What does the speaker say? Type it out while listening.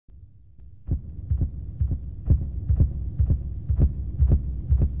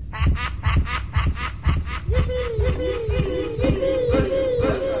Is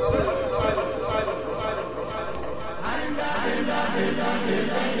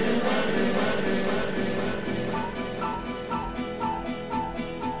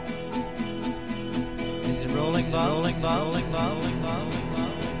it rolling, rolling, rolling, rolling, rolling?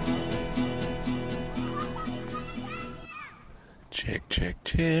 Check, check,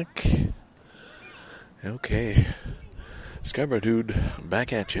 check. Okay. Scarborough Dude,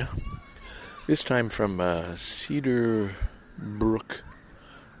 back at you. This time from Cedar Brook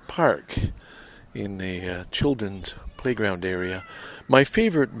Park in the children's playground area. My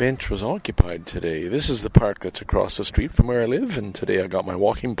favorite bench was occupied today. This is the park that's across the street from where I live, and today I got my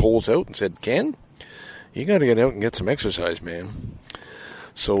walking poles out and said, Ken, you got to get out and get some exercise, man.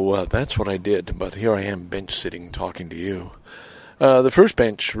 So that's what I did, but here I am bench sitting talking to you. The first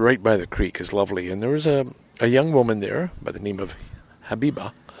bench right by the creek is lovely, and there was a young woman there by the name of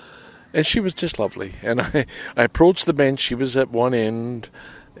Habiba, and she was just lovely. And I approached the bench. She was at one end,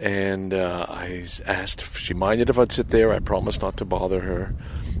 and I asked if she minded if I'd sit there. I promised not to bother her,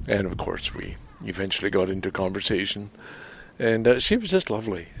 and of course we eventually got into conversation. And she was just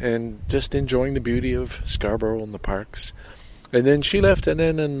lovely, and just enjoying the beauty of Scarborough and the parks. And then she left, and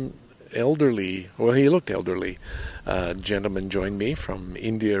then an elderly, well, he looked elderly, gentleman joined me from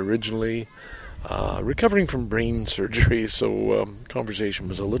India originally, recovering from brain surgery, so conversation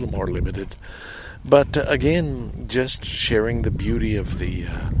was a little more limited. But again, just sharing the beauty of the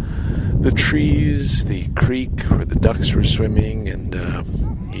trees, the creek where the ducks were swimming,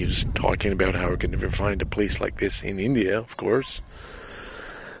 and he was talking about how we could never find a place like this in India, of course.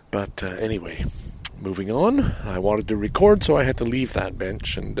 But anyway, moving on. I wanted to record, so I had to leave that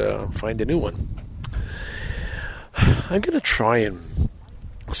bench and find a new one. I'm going to try and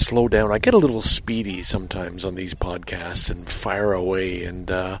slow down. I get a little speedy sometimes on these podcasts and fire away, and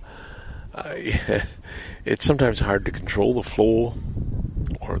it's sometimes hard to control the flow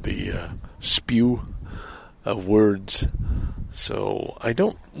or the spew of words. So I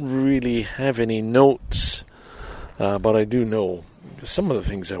don't really have any notes, but I do know some of the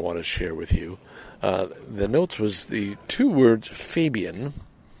things I want to share with you. The notes was the two words Fabian.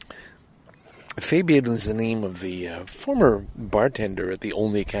 Fabian is the name of the former bartender at the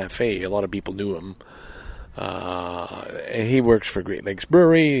Only Cafe. A lot of people knew him. And he works for Great Lakes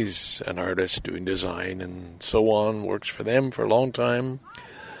Brewery. He's an artist doing design and so on. Works for them for a long time.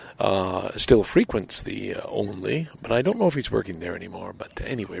 Still frequents the Only, but I don't know if he's working there anymore. But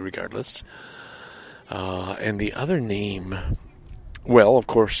anyway, regardless. And the other name, well, of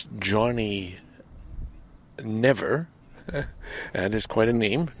course, Johnny Never. That is quite a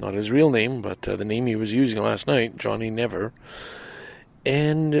name. Not his real name, but the name he was using last night, Johnny Never.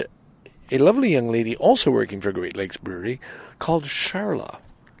 And a lovely young lady also working for Great Lakes Brewery called Charla.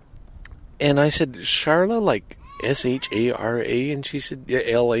 And I said, Charla, like S-H-A-R-A? And she said, yeah,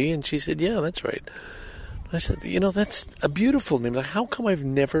 L-A? And she said, yeah, that's right. I said, that's a beautiful name. Like, how come I've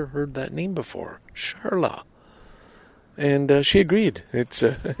never heard that name before? Charla. And she agreed. It's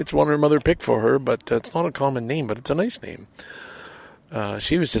one her mother picked for her, but it's not a common name, but it's a nice name.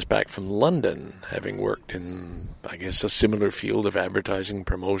 She was just back from London, having worked in, I guess, a similar field of advertising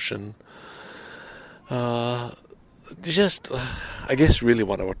promotion. I guess really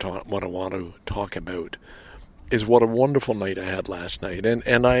what I want to talk about is what a wonderful night I had last night.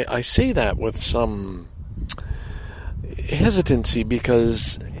 And I say that with some hesitancy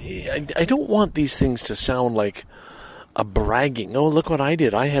because I don't want these things to sound like a bragging. Oh, look what I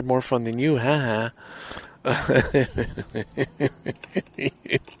did. I had more fun than you. Ha ha.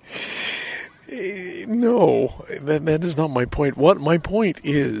 No, that is not my point. What my point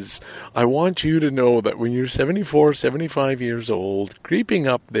is, I want you to know that when you're 74, 75 years old, creeping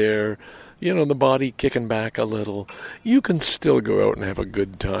up there, the body kicking back a little, you can still go out and have a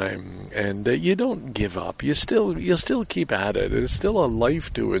good time, and you don't give up. You'll still keep at it. There's still a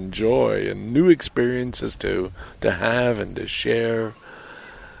life to enjoy and new experiences to have and to share,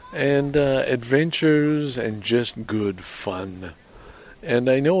 and adventures and just good fun. And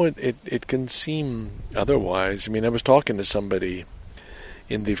I know it can seem otherwise. I mean, I was talking to somebody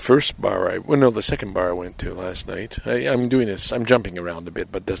in the the second bar I went to last night. I'm doing this, I'm jumping around a bit,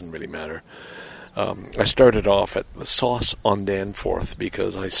 but it doesn't really matter. I started off at the Sauce on Danforth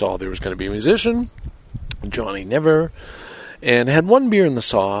because I saw there was going to be a musician, Johnny Never, and had one beer in the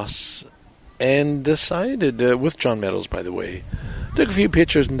Sauce, and decided, with John Meadows, by the way, took a few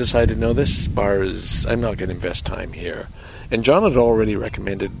pictures and decided, no, this bar I'm not going to invest time here. And John had already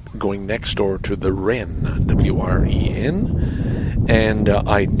recommended going next door to the Wren, W-R-E-N, and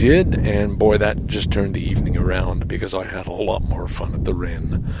I did, and boy, that just turned the evening around because I had a lot more fun at the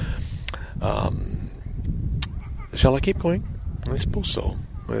Wren. shall I keep going? I suppose so.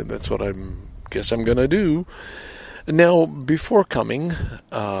 That's what guess I'm going to do. Now, before coming,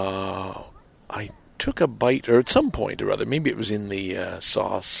 I took a bite, or at some point or other, maybe it was in the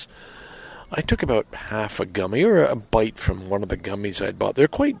sauce, I took about half a gummy, or a bite from one of the gummies I'd bought. They're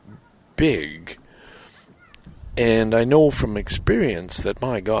quite big. And I know from experience that,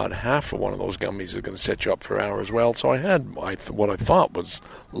 my God, half of one of those gummies is going to set you up for hours. Well, so I had what I thought was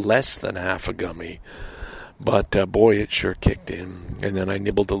less than half a gummy. But, boy, it sure kicked in. And then I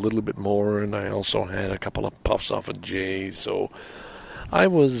nibbled a little bit more, and I also had a couple of puffs off of Jay. So I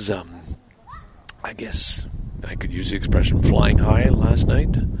was, I guess I could use the expression, flying high last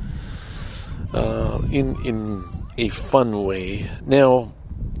night. In a fun way. Now,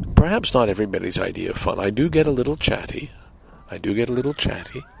 perhaps not everybody's idea of fun. I do get a little chatty.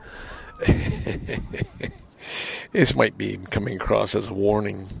 This might be coming across as a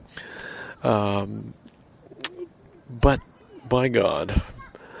warning. But, by God,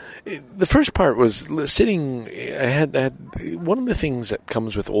 the first part was sitting. I had one of the things that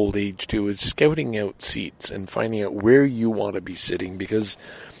comes with old age, too, is scouting out seats and finding out where you want to be sitting, because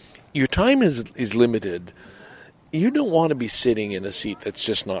your time is limited. You don't want to be sitting in a seat that's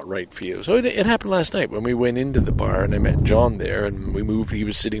just not right for you. So it happened last night when we went into the bar, and I met John there, and we moved. He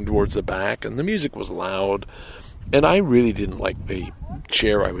was sitting towards the back, and the music was loud. And I really didn't like the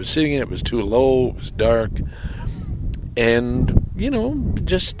chair I was sitting in. It was too low. It was dark. And,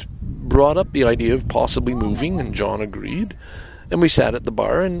 just brought up the idea of possibly moving, and John agreed. And we sat at the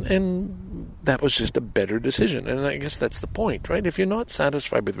bar, and that was just a better decision. And I guess that's the point, right? If you're not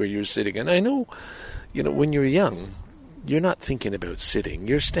satisfied with where you're sitting, and I know, when you're young, you're not thinking about sitting.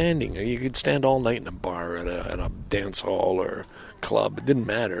 You're standing. You could stand all night in a bar, at a dance hall or club. It didn't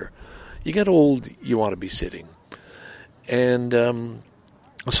matter. You get old, you want to be sitting. And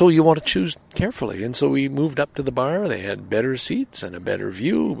so you want to choose carefully. And so we moved up to the bar. They had better seats and a better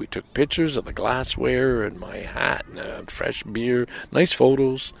view. We took pictures of the glassware and my hat and a fresh beer, nice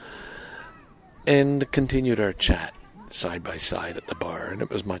photos, and continued our chat side by side at the bar. And it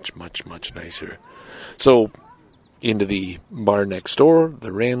was much, much, much nicer. So into the bar next door,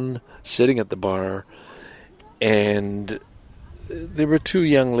 the Wren, sitting at the bar, and there were two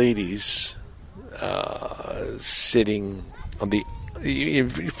young ladies sitting on the...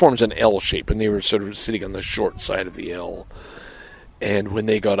 It forms an L shape, and they were sort of sitting on the short side of the L. And when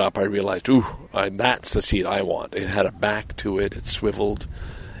they got up, I realized, that's the seat I want. It had a back to it, it swiveled,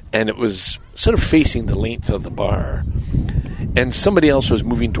 and it was sort of facing the length of the bar. And somebody else was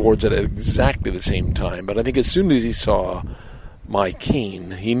moving towards it at exactly the same time. But I think as soon as he saw my cane,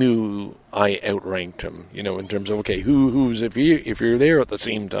 he knew I outranked him, in terms of, okay, who's if you're there at the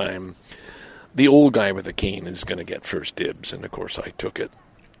same time, the old guy with the cane is going to get first dibs. And, of course, I took it.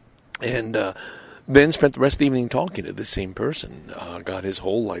 And then spent the rest of the evening talking to this same person. Got his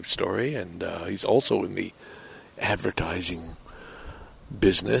whole life story. And he's also in the advertising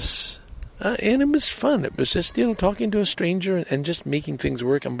business. And it was fun. It was just, talking to a stranger and just making things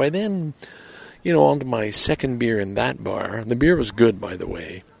work. And by then, on to my second beer in that bar. And the beer was good, by the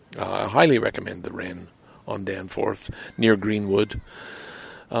way. I highly recommend the Wren on Danforth, near Greenwood.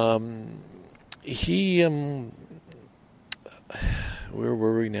 Where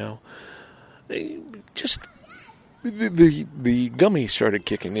were we now? Just the gummy started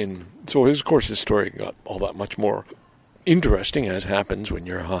kicking in. So of course his story got all that much more interesting, as happens when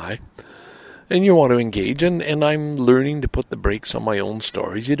you're high. And you want to engage, and I'm learning to put the brakes on my own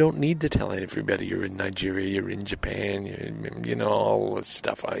stories. You don't need to tell everybody you're in Nigeria, you're in Japan, all this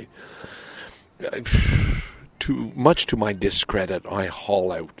stuff. Too much to my discredit, I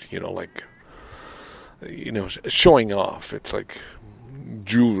haul out, showing off. It's like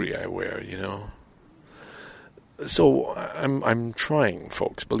jewelry I wear, So I'm trying,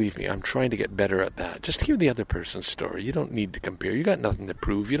 folks, believe me, I'm trying to get better at that. Just hear the other person's story. You don't need to compare. You got nothing to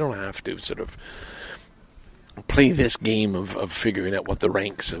prove. You don't have to sort of play this game of figuring out what the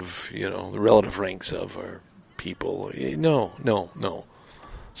ranks of, the relative ranks of our people. No.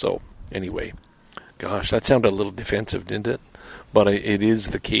 So, anyway, gosh, that sounded a little defensive, didn't it? But it is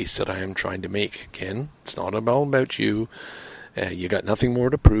the case that I am trying to make, Ken. It's not all about you. You got nothing more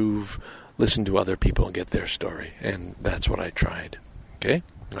to prove. Listen to other people and get their story. And that's what I tried. Okay?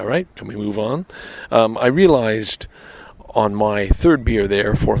 All right? Can we move on? I realized on my third beer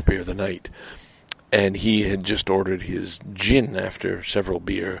there, fourth beer of the night, and he had just ordered his gin after several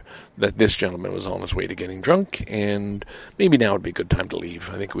beer, that this gentleman was on his way to getting drunk, and maybe now would be a good time to leave.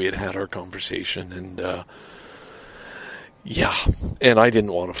 I think we had our conversation, and and I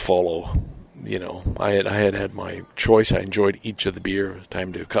didn't want to follow I had my choice. I enjoyed each of the beer.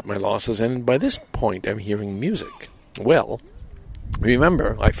 Time to cut my losses. And by this point, I'm hearing music. Well,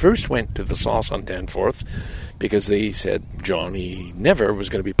 remember, I first went to the Sauce on Danforth because they said Johnny Never was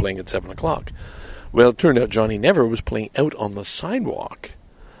going to be playing at 7 o'clock. Well, it turned out Johnny Never was playing out on the sidewalk.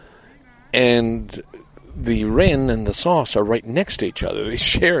 And the Wren and the Sauce are right next to each other. They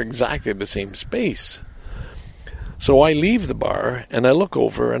share exactly the same space. So I leave the bar, and I look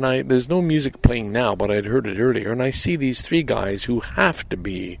over, and there's no music playing now, but I'd heard it earlier, and I see these three guys who have to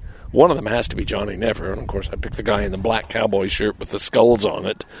be, one of them has to be Johnny Never, and of course I picked the guy in the black cowboy shirt with the skulls on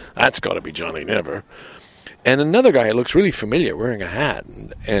it. That's got to be Johnny Never. And another guy looks really familiar, wearing a hat,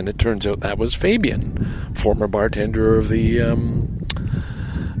 and it turns out that was Fabian, former bartender of the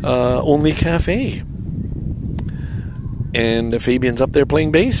Only Cafe. And Fabian's up there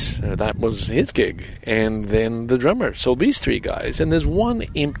playing bass. That was his gig. And then the drummer. So these three guys. And there's one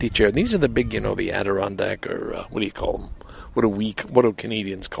empty chair. These are the big, the Adirondack, or what do you call them? What do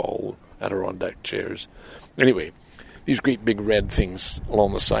Canadians call Adirondack chairs? Anyway, these great big red things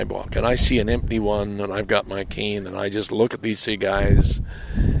along the sidewalk. And I see an empty one, and I've got my cane, and I just look at these three guys,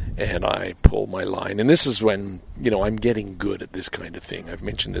 and I pull my line. And this is when, I'm getting good at this kind of thing. I've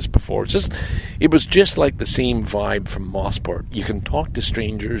mentioned this before. It was just like the same vibe from Mossport. You can talk to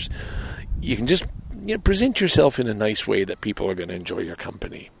strangers. You can just present yourself in a nice way that people are going to enjoy your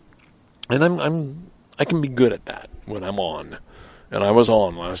company. And I can be good at that when I'm on. And I was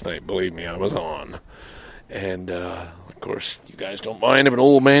on last night. Believe me, I was on. And, of course, you guys don't mind if an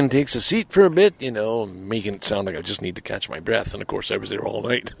old man takes a seat for a bit, making it sound like I just need to catch my breath. And, of course, I was there all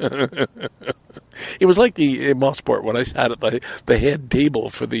night. It was like the Mossport when I sat at the head table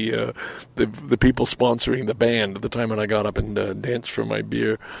for the people sponsoring the band at the time when I got up and danced for my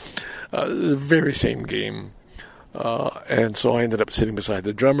beer. It was the very same game. And so I ended up sitting beside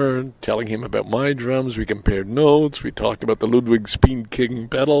the drummer, telling him about my drums. We compared notes. We talked about the Ludwig Speed King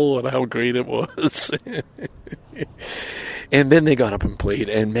pedal and how great it was. And then they got up and played,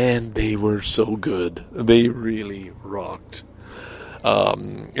 and man, they were so good. They really rocked.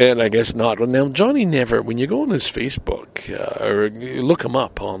 And I guess not. Now, Johnny Never, when you go on his Facebook or you look him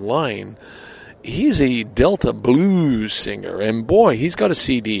up online, he's a Delta blues singer, and boy, he's got a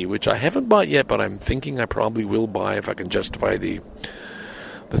CD, which I haven't bought yet, but I'm thinking I probably will buy if I can justify the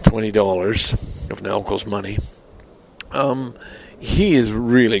 $20 of Nalco's money. He is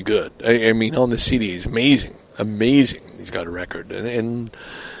really good. I mean, on the CD, he's amazing. He's got a record, and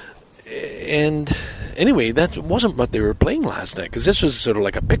anyway, that wasn't what they were playing last night, because this was sort of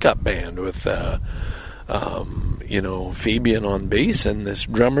like a pickup band with Fabian on bass and this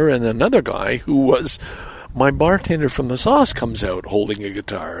drummer and another guy who was my bartender from the Sauce comes out holding a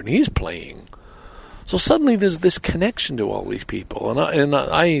guitar and he's playing. So suddenly there's this connection to all these people, and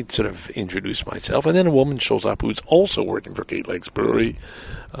I sort of introduce myself, and then a woman shows up who's also working for Kate Lakes Brewery.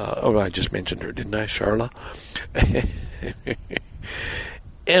 I just mentioned her, didn't I, Charla?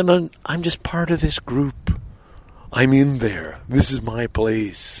 And I'm just part of this group. I'm in there. This is my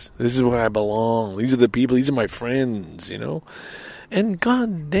place. This is where I belong. These are the people. These are my friends, And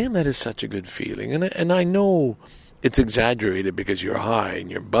God damn, that is such a good feeling. And I know it's exaggerated because you're high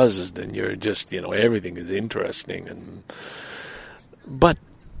and you're buzzed and you're just, everything is interesting. But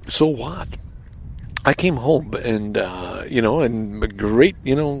so what? I came home and, and great,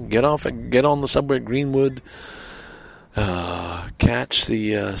 get on the subway at Greenwood, catch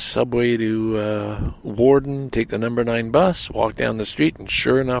the subway to Warden, take the number 9 bus, walk down the street, and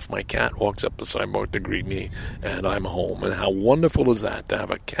sure enough, my cat walks up the sidewalk to greet me, and I'm home. And how wonderful is that, to have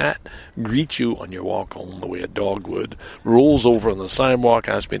a cat greet you on your walk home the way a dog would, rolls over on the sidewalk,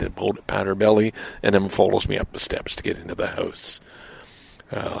 asks me to pat her belly, and then follows me up the steps to get into the house.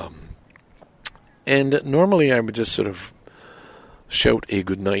 And normally I would just sort of shout a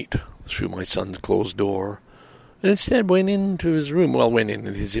good night through my son's closed door, and instead went into his room, went in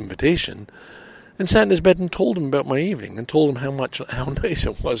at his invitation, and sat in his bed and told him about my evening, and told him how nice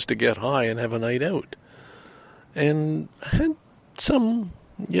it was to get high and have a night out. And had some,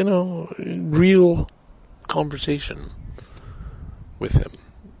 real conversation with him.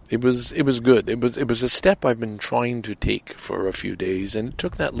 It was good. It was a step I've been trying to take for a few days, and it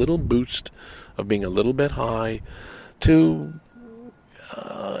took that little boost of being a little bit high to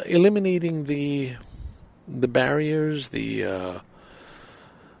eliminating the barriers,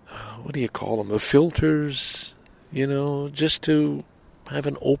 what do you call them? The filters, just to have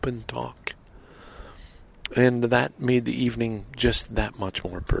an open talk. And that made the evening just that much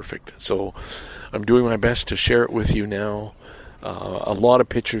more perfect. So I'm doing my best to share it with you now. A lot of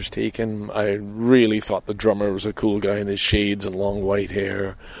pictures taken. I really thought the drummer was a cool guy in his shades and long white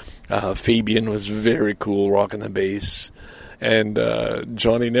hair. Fabian was very cool, rocking the bass. And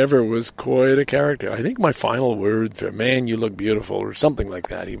Johnny Never was quite a character. I think my final words are, "Man, you look beautiful," or something like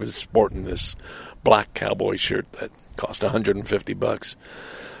that. He was sporting this black cowboy shirt that cost $150.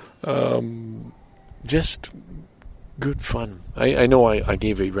 Just good fun. I know I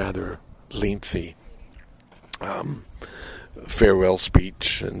gave a rather lengthy farewell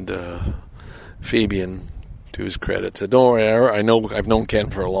speech, and Fabian, to his credit, said, "Don't worry, I know I've known Ken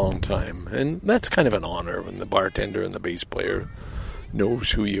for a long time," and that's kind of an honor when the bartender and the bass player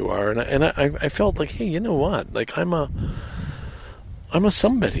knows who you are. And I felt like, hey, you know what? Like I'm a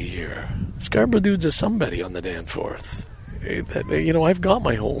somebody here. Scarborough Dude's a somebody on the Danforth. You know, I've got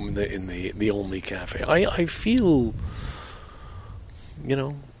my home in the Only Cafe. I feel, you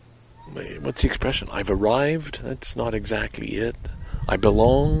know, what's the expression? I've arrived. That's not exactly it. I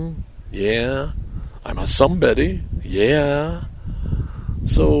belong. Yeah. I'm a somebody. Yeah.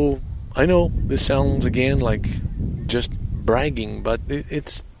 So I know this sounds again like just bragging, but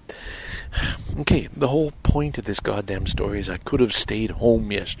it's okay. The whole point of this goddamn story is I could have stayed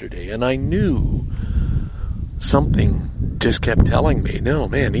home yesterday, and I knew something just kept telling me, no,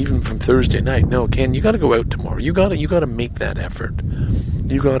 man, even from Thursday night, no, Ken, you got to go out tomorrow. You got to make that effort.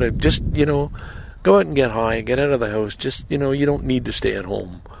 You got to just, you know, go out and get high, get out of the house. Just, you know, you don't need to stay at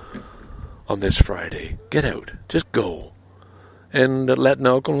home on this Friday. Get out. Just go. And let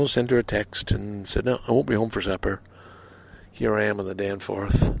Malcolm send her a text and said, no, I won't be home for supper. Here I am on the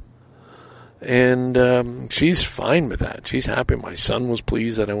Danforth. And she's fine with that. She's happy. My son was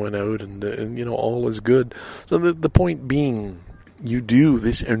pleased that I went out, and you know, all is good. So the point being,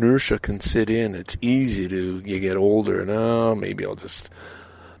 this inertia can sit in. It's easy you get older, and maybe I'll just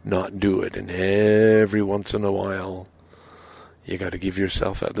not do it. And every once in a while, you got to give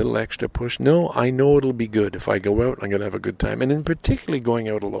yourself that little extra push. No, I know it'll be good. If I go out, I'm going to have a good time. And in particularly going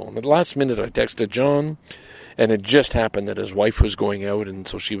out alone. At the last minute, I texted John, and it just happened that his wife was going out, and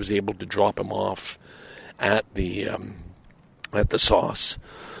so she was able to drop him off at the Sauce.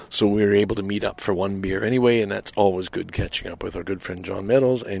 So we were able to meet up for one beer anyway, and that's always good, catching up with our good friend John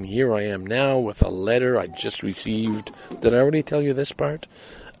Meadows. And here I am now with a letter I just received. Did I already tell you this part?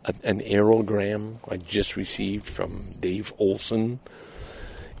 An aerogram I just received from Dave Olson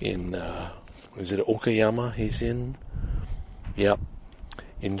in, is it Okayama he's in? Yep.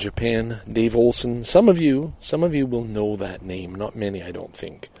 In Japan, Dave Olson. Some of you will know that name. Not many, I don't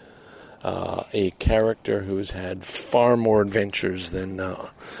think. A character who's had far more adventures than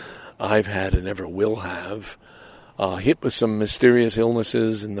I've had and ever will have. Hit with some mysterious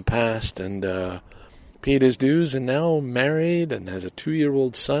illnesses in the past, and paid his dues, and now married and has a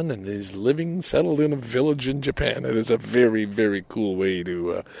 2-year-old son, and is settled in a village in Japan. It is a very, very cool way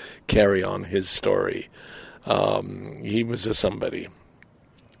to carry on his story. He was a somebody.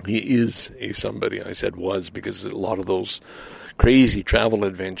 He is a somebody. I said was because a lot of those crazy travel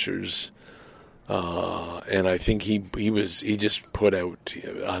adventures, and I think he just put out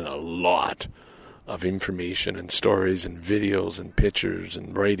a lot of information and stories and videos and pictures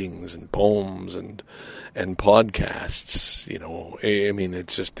and writings and poems and podcasts. You know, I mean,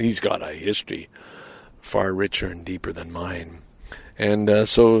 it's just, he's got a history far richer and deeper than mine. And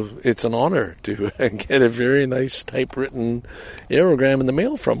so it's an honor to get a very nice typewritten aerogram in the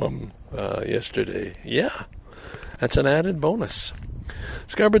mail from him yesterday. Yeah, that's an added bonus.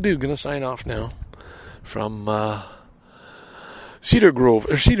 Scarborough Dude going to sign off now from Cedar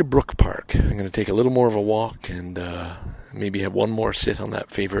Brook Park. I'm going to take a little more of a walk and maybe have one more sit on that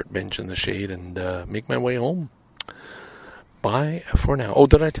favorite bench in the shade and make my way home. Bye for now. Oh,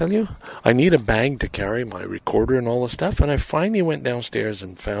 did I tell you? I need a bag to carry my recorder and all the stuff, and I finally went downstairs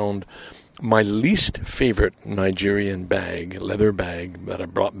and found my least favorite Nigerian bag, leather bag, that I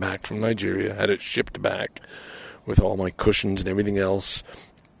brought back from Nigeria, had it shipped back with all my cushions and everything else.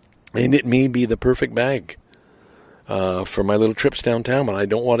 And it may be the perfect bag for my little trips downtown, but I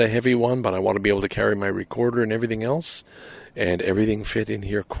don't want a heavy one, but I want to be able to carry my recorder and everything else. And everything fit in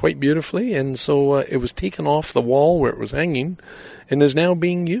here quite beautifully. And so it was taken off the wall where it was hanging and is now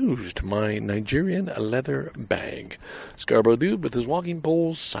being used. My Nigerian leather bag. Scarborough Dude with his walking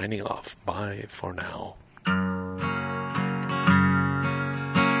poles signing off. Bye for now.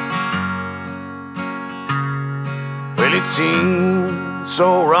 Well, it seems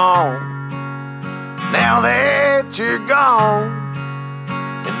so wrong now that you're gone,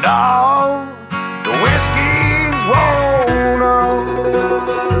 and all the whiskey's worn on,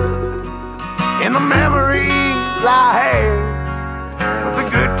 and the memories I have of the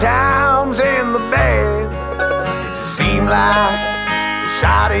good times and the bad, it just seemed like a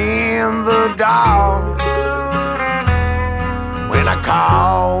shot in the dark. When I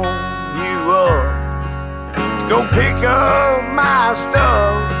call phone you up to go pick up my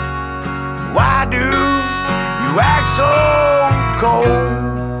stuff. Why do you act so cold?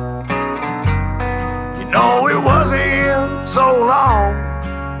 You know it wasn't so long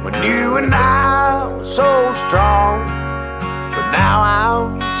when you and I were so strong. But now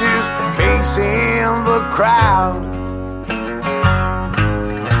I'm just facing the crowd.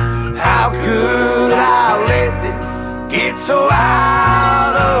 How could I let this get so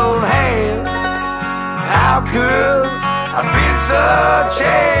out of hand? How could I be such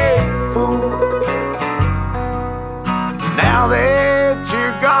a fool? Now that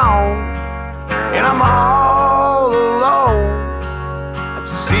you're gone and I'm all alone, I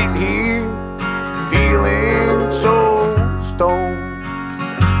just sit here feeling so stoned.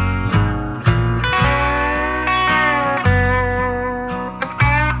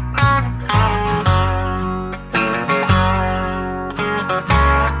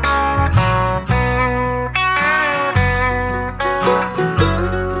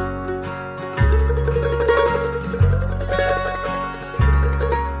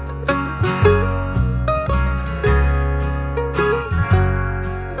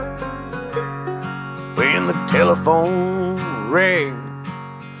 Telephone ring,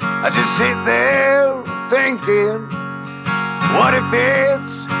 I just sit there thinking, what if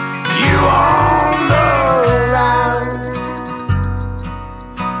it's you on the line?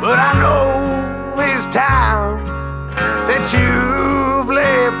 But I know this time that you've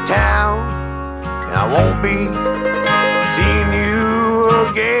left town, and I won't be seeing you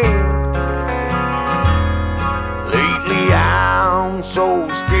again. Lately I'm so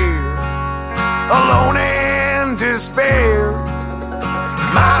scared, alone and despair.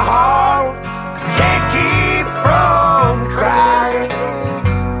 My heart can't keep from crying.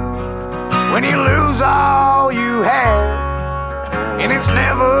 When you lose all you have and it's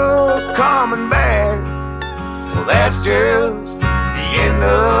never coming back, well, that's just the end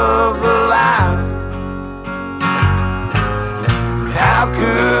of the line. How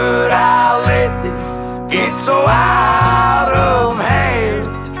could I let this get so out of hand?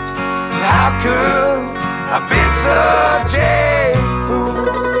 How could I've been such a fool?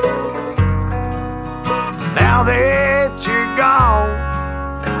 Now that you're gone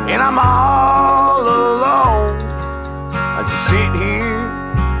and I'm all alone, I just sit here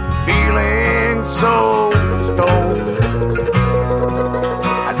feeling so stoned.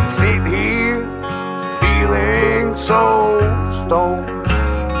 I just sit here feeling so stoned.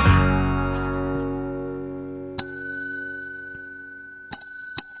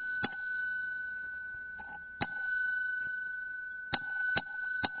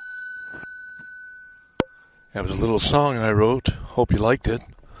 That was a little song I wrote. Hope you liked it.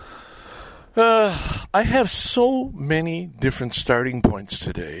 I have so many different starting points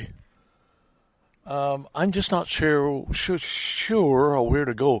today. I'm just not sure where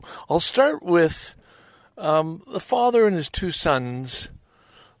to go. I'll start with the father and his two sons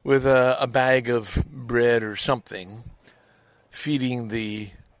with a bag of bread or something, feeding the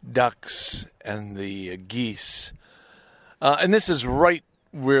ducks and the geese. And this is right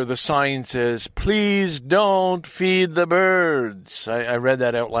where the sign says, "Please don't feed the birds." I read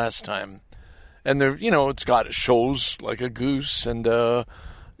that out last time. And there, it shows like a goose and, the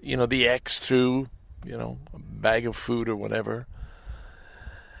X through, a bag of food or whatever.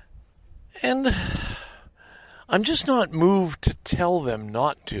 And I'm just not moved to tell them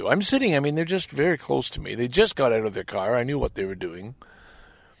not to. I'm sitting, they're just very close to me. They just got out of their car. I knew what they were doing.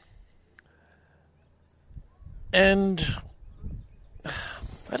 And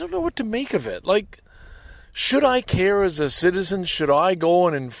I don't know what to make of it. Like, should I care as a citizen? Should I go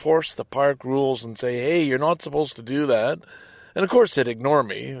and enforce the park rules and say, hey, you're not supposed to do that? And of course they'd ignore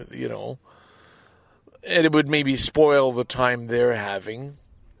me, and it would maybe spoil the time they're having.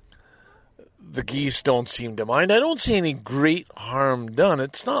 The geese don't seem to mind. I don't see any great harm done.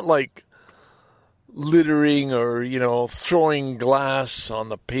 It's not like littering or, throwing glass on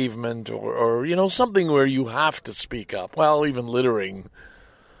the pavement or something where you have to speak up. Well, even littering.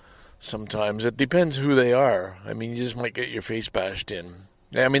 Sometimes it depends who they are. You just might get your face bashed in.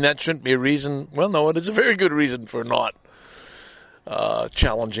 That shouldn't be a reason. Well, no, it is a very good reason for not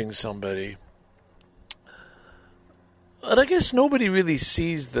challenging somebody. But I guess nobody really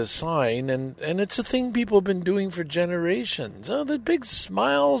sees the sign, and it's a thing people have been doing for generations. Oh, the big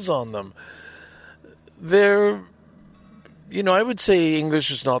smiles on them. They're, I would say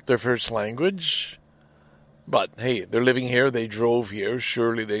English is not their first language. But hey, they're living here. They drove here.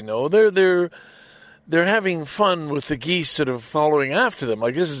 Surely they know. They're having fun with the geese that are following after them.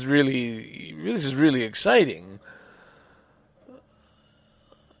 Like, this is really exciting.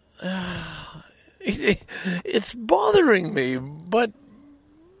 it's bothering me, but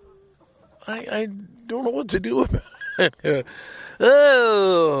I don't know what to do about it.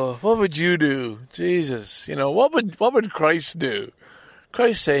 Oh, what would you do? Jesus, what would Christ do?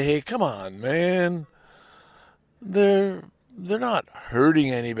 Christ say, hey, come on, man. They're not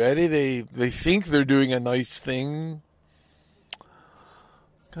hurting anybody. They think they're doing a nice thing.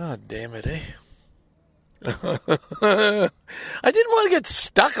 God damn it, eh? I didn't want to get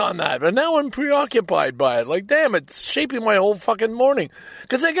stuck on that, but now I'm preoccupied by it. Like, damn, it's shaping my whole fucking morning.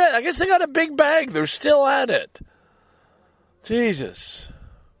 Because I guess they got a big bag. They're still at it. Jesus.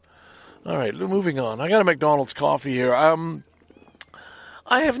 All right, moving on. I got a McDonald's coffee here.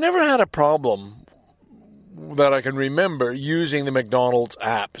 I have never had a problem that I can remember using the McDonald's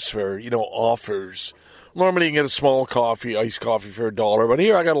apps for, offers. Normally you can get a small coffee, iced coffee for $1, but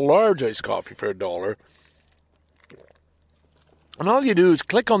here I got a large iced coffee for $1. And all you do is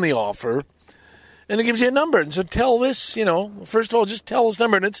click on the offer, and it gives you a number. And so tell this, first of all, just tell this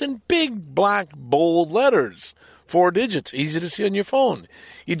number. And it's in big, black, bold letters, 4 digits, easy to see on your phone.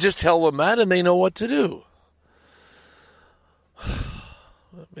 You just tell them that, and they know what to do.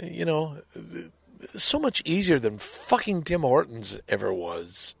 So much easier than fucking Tim Hortons ever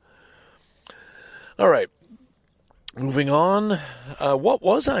was. All right, moving on. What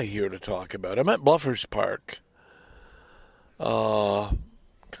was I here to talk about? I'm at Bluffers Park.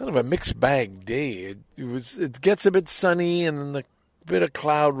 Kind of a mixed bag day. It gets a bit sunny, and then a bit of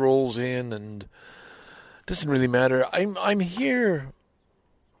cloud rolls in, and it doesn't really matter. I'm here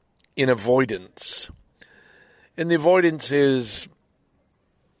in avoidance, and the avoidance is,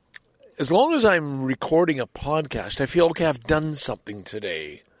 as long as I'm recording a podcast, I feel okay. I've done something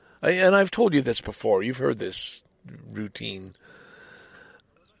today, and I've told you this before. You've heard this routine.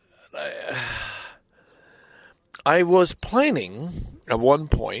 I was planning at one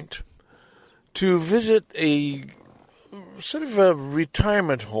point to visit a sort of a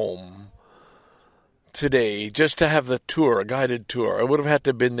retirement home today, just to have the tour, a guided tour. I would have had to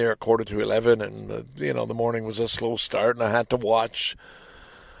have been there at 11:15, and the morning was a slow start, and I had to watch.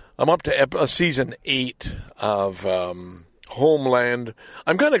 I'm up to season 8 of Homeland.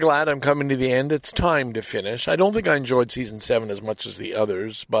 I'm kind of glad I'm coming to the end. It's time to finish. I don't think I enjoyed season 7 as much as the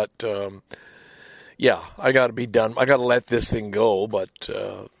others, but yeah, I got to be done. I got to let this thing go, but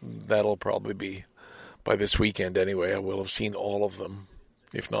that'll probably be by this weekend anyway. I will have seen all of them,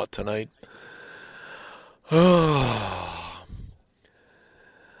 if not tonight.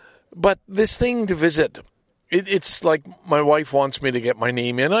 But this thing to visit, it's like my wife wants me to get my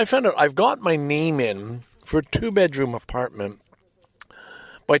name in. I found out I've got my name in for a 2-bedroom apartment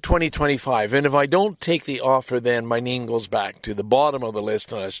by 2025. And if I don't take the offer, then my name goes back to the bottom of the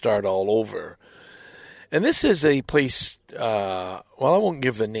list and I start all over. And this is a place, I won't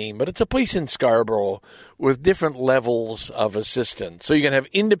give the name, but it's a place in Scarborough with different levels of assistance. So you can have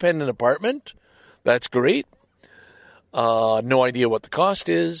independent apartment. That's great. No idea what the cost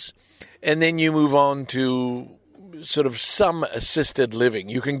is. And then you move on to sort of some assisted living.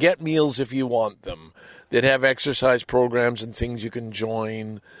 You can get meals if you want them. They'd have exercise programs and things you can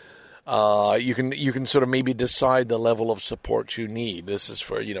join. You can sort of maybe decide the level of support you need. This is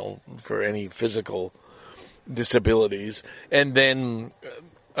for, for any physical disabilities. And then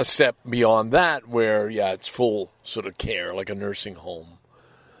a step beyond that where, it's full sort of care, like a nursing home.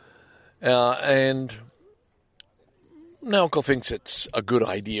 And Nalco thinks it's a good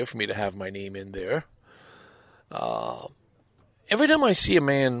idea for me to have my name in there. Every time I see a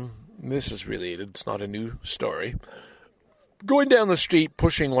man, this is related, it's not a new story, going down the street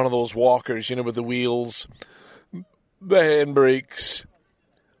pushing one of those walkers, with the wheels, the handbrakes,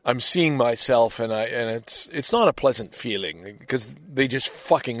 I'm seeing myself, and it's not a pleasant feeling because they just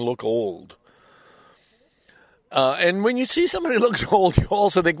fucking look old. And when you see somebody who looks old, you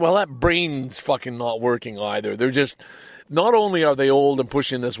also think, well, that brain's fucking not working either. They're just, not only are they old and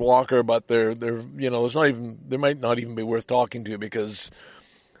pushing this walker, but they're it's not even, they might not even be worth talking to because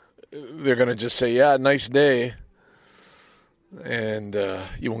they're going to just say, yeah, nice day. And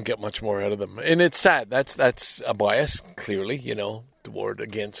you won't get much more out of them. And it's sad. That's a bias, clearly,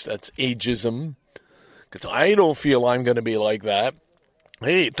 that's ageism. Because I don't feel I'm going to be like that.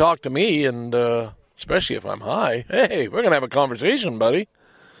 Hey, talk to me, and especially if I'm high. Hey, we're going to have a conversation, buddy.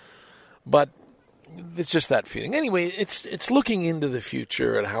 But it's just that feeling. Anyway, it's looking into the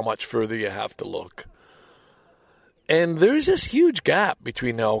future and how much further you have to look. And there's this huge gap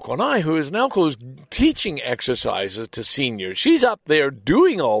between Nalco and I, Nalco's teaching exercises to seniors. She's up there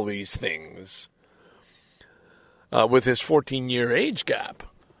doing all these things with this 14-year age gap.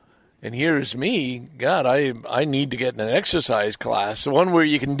 And here's me. God, I need to get in an exercise class, one where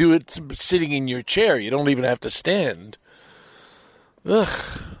you can do it sitting in your chair. You don't even have to stand.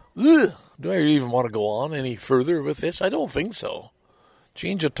 Ugh. Do I even want to go on any further with this? I don't think so.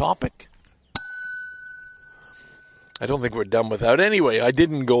 Change of topic? I don't think we're done without. Anyway, I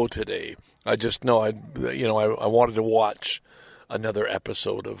didn't go today. I just know I wanted to watch another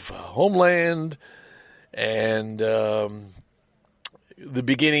episode of Homeland and the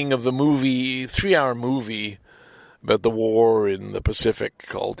beginning of the movie, 3-hour movie about the war in the Pacific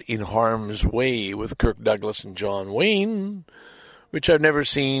called In Harm's Way with Kirk Douglas and John Wayne, which I've never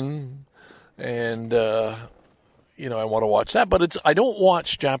seen. And, I want to watch that. But I don't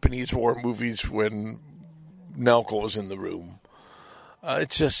watch Japanese war movies when Naoko is in the room.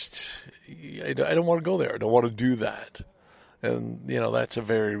 It's just, I don't want to go there. I don't want to do that. And, that's a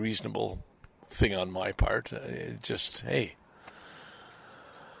very reasonable thing on my part. It just, hey.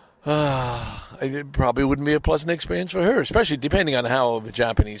 It probably wouldn't be a pleasant experience for her, especially depending on how the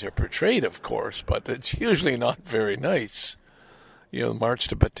Japanese are portrayed, of course. But it's usually not very nice. March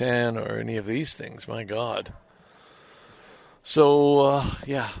to Bataan or any of these things. My God. So,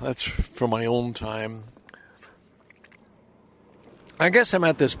 that's for my own time. I guess I'm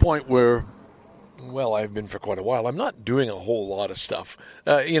at this point where, I've been for quite a while. I'm not doing a whole lot of stuff.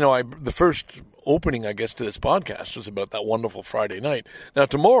 The first opening, I guess, to this podcast was about that wonderful Friday night. Now,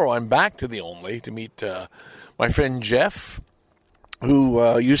 tomorrow I'm back to the Only to meet my friend Jeff,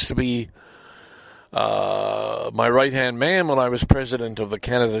 who used to be my right-hand man when I was president of the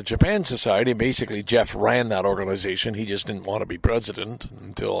Canada-Japan Society. Basically, Jeff ran that organization. He just didn't want to be president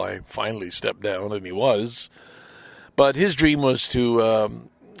until I finally stepped down, and he was. But his dream was to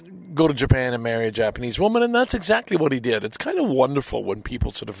go to Japan and marry a Japanese woman, and that's exactly what he did. It's kind of wonderful when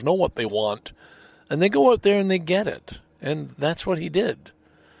people sort of know what they want, and they go out there and they get it. And that's what he did.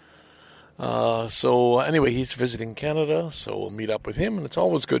 So anyway, he's visiting Canada, so we'll meet up with him, and it's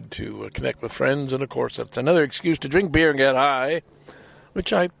always good to connect with friends. And, of course, that's another excuse to drink beer and get high,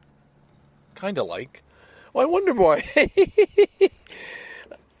 which I kind of like. Well, I wonder why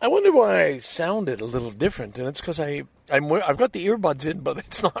I sounded a little different, and it's because I've got the earbuds in, but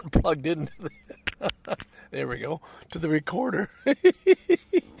it's not plugged in. There we go, to the recorder.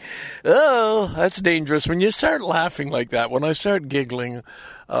 Oh, that's dangerous. When you start laughing like that, when I start giggling,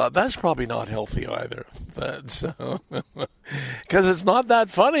 that's probably not healthy either. Because it's not that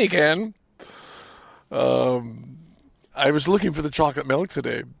funny, Ken. I was looking for the chocolate milk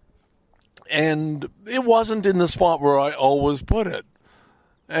today, and it wasn't in the spot where I always put it.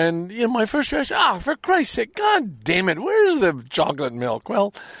 And, my first reaction, for Christ's sake, God damn it, where's the chocolate milk?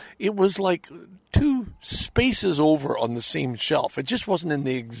 Well, it was like 2 spaces over on the same shelf. It just wasn't in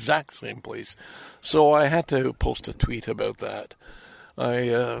the exact same place. So I had to post a tweet about that.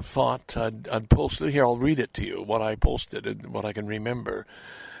 I thought I'd post it. Here, I'll read it to you, what I posted and what I can remember.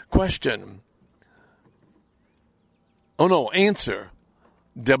 Question. Oh, no, answer.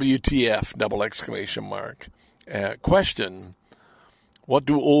 WTF, double exclamation mark. Question. What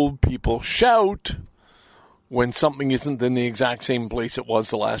do old people shout when something isn't in the exact same place it was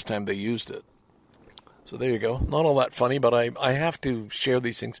the last time they used it? So there you go. Not all that funny, but I have to share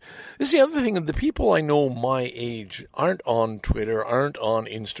these things. This is the other thing. The people I know my age aren't on Twitter, aren't on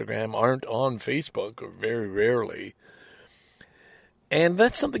Instagram, aren't on Facebook, or very rarely. And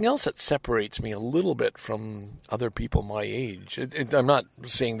that's something else that separates me a little bit from other people my age. I'm not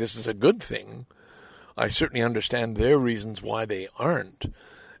saying this is a good thing. I certainly understand their reasons why they aren't.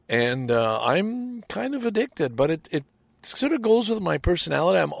 And I'm kind of addicted, but it sort of goes with my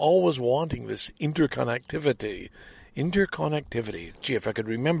personality. I'm always wanting this interconnectivity. Gee, if I could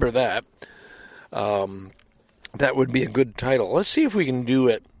remember that, that would be a good title. Let's see if we can do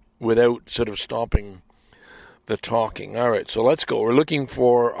it without sort of stopping the talking. All right, so let's go. We're looking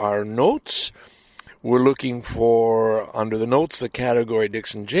for our notes. We're looking for, under the notes, the category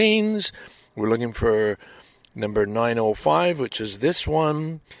Dixon Janes. We're looking for number 905, which is this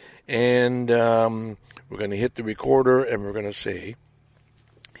one. And we're going to hit the recorder, and we're going to say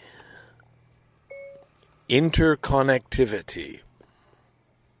interconnectivity.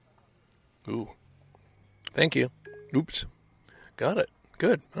 Ooh. Thank you. Oops. Got it.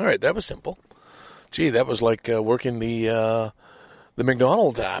 Good. All right, that was simple. Gee, that was like working the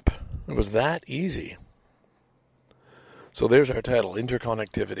McDonald's app. It was that easy. So there's our title,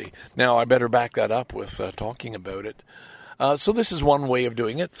 Interconnectivity. Now, I better back that up with talking about it. So this is one way of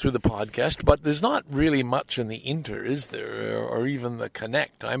doing it, through the podcast, but there's not really much in the inter, is there, or even the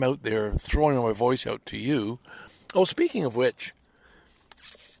connect. I'm out there throwing my voice out to you. Oh, speaking of which,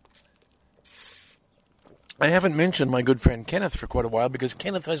 I haven't mentioned my good friend Kenneth for quite a while because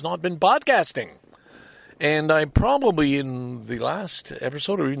Kenneth has not been podcasting. And I probably, in the last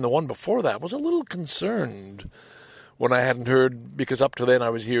episode or even the one before that, was a little concerned when I hadn't heard, because up to then I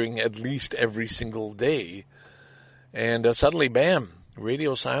was hearing at least every single day. And suddenly, bam,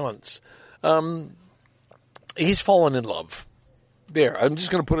 radio silence. He's fallen in love. There, I'm just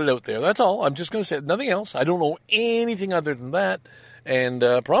going to put it out there. That's all. I'm just going to say nothing else. I don't know anything other than that. And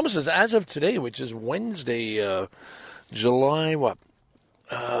promises as of today, which is Wednesday, July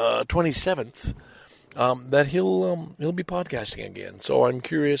 27th, that he'll be podcasting again. So I'm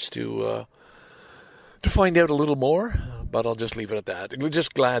curious to find out a little more, but I'll just leave it at that. I'm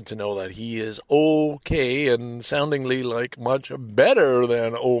just glad to know that he is okay and soundingly like much better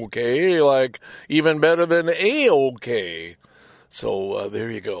than okay, like even better than A-okay. So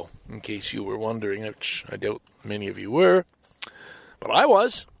there you go, in case you were wondering, which I doubt many of you were. But I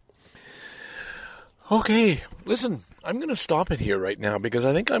was. Okay, listen, I'm going to stop it here right now because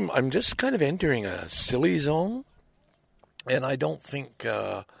I think I'm just kind of entering a silly zone, and I don't think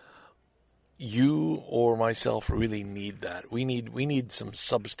you or myself really need that. We need some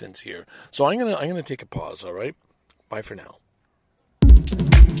substance here. So I'm gonna take a pause. All right, bye for now.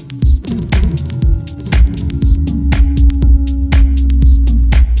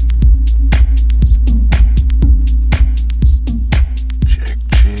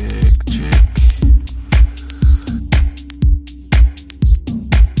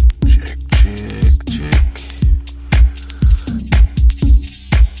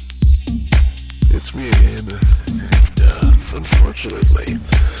 Unfortunately,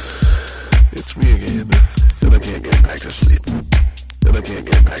 it's me again, and I can't get back to sleep. And I can't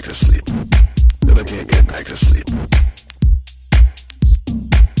get back to sleep. And I can't get back to sleep.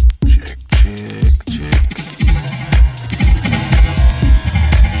 Check, check, check.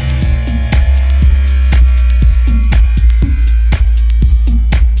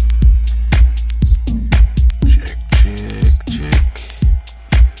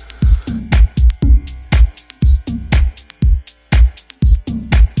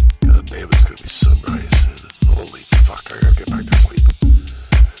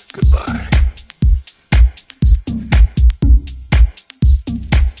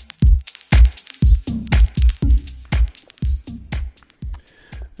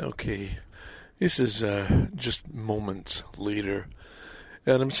 Okay, this is just moments later,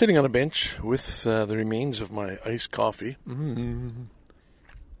 and I'm sitting on a bench with the remains of my iced coffee.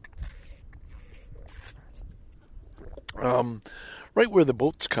 Right where the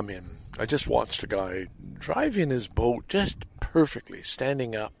boats come in, I just watched a guy drive in his boat just perfectly,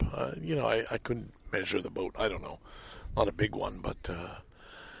 standing up. I couldn't measure the boat. I don't know, not a big one, but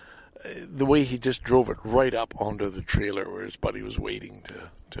the way he just drove it right up onto the trailer where his buddy was waiting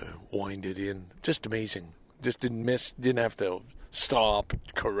to wind it in. Just amazing. Just didn't miss, didn't have to stop,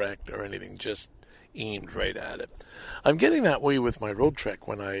 correct, or anything. Just aimed right at it. I'm getting that way with my road trek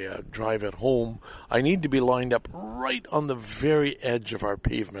when I drive at home. I need to be lined up right on the very edge of our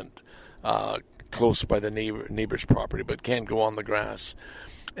pavement, close by the neighbor's property, but can't go on the grass.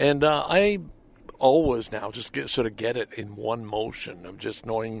 And I always now just sort of get it in one motion of just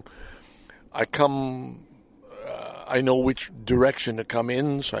knowing I know which direction to come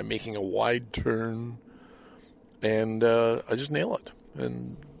in, so I'm making a wide turn, and I just nail it,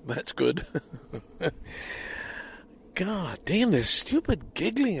 and that's good. God damn, this stupid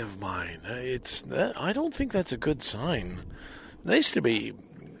giggling of mine. I don't think that's a good sign. Nice to be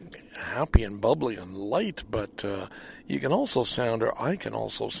happy and bubbly and light, but you can also sound, or I can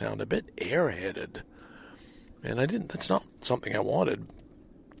also sound a bit airheaded. And that's not something I wanted.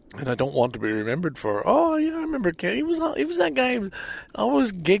 And I don't want to be remembered for, oh, yeah, I remember Ken. He was that guy who was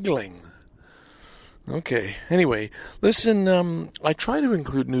always giggling. Okay, anyway, listen, I try to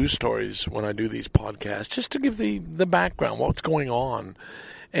include news stories when I do these podcasts, just to give the background, what's going on.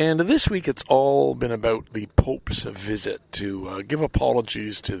 And this week it's all been about the Pope's visit to give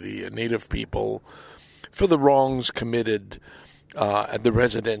apologies to the native people for the wrongs committed at the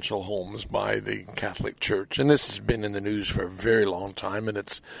residential homes by the Catholic Church. And this has been in the news for a very long time, and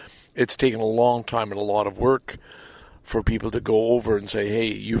it's taken a long time and a lot of work for people to go over and say, hey,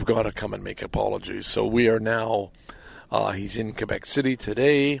 you've got to come and make apologies. So we are now, he's in Quebec City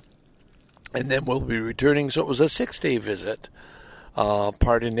today, and then we'll be returning. So it was a 6-day visit,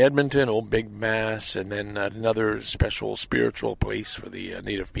 part in Edmonton, Old Big Mass, and then another special spiritual place for the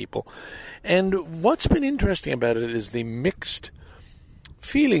native people. And what's been interesting about it is the mixed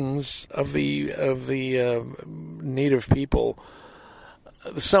feelings of the native people.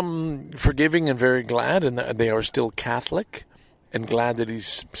 Some forgiving and very glad, and they are still Catholic, and glad that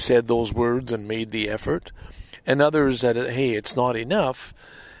he's said those words and made the effort. And others that, hey, it's not enough.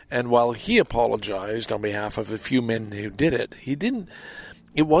 And while he apologized on behalf of a few men who did it,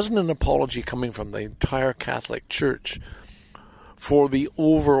 it wasn't an apology coming from the entire Catholic Church for the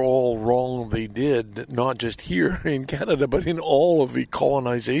overall wrong they did, not just here in Canada, but in all of the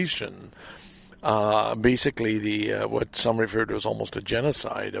colonization. Basically, the what some refer to as almost a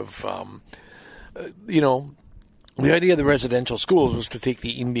genocide of, the idea of the residential schools was to take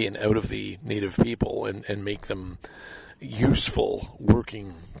the Indian out of the native people and make them useful,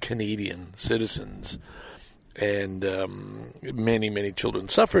 working Canadian citizens. And many, many children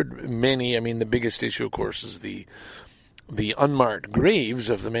suffered. The biggest issue, of course, is the unmarked graves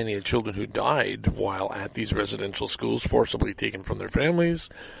of the many children who died while at these residential schools, forcibly taken from their families.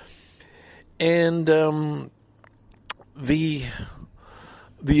 And the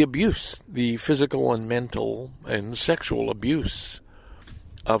abuse, the physical and mental and sexual abuse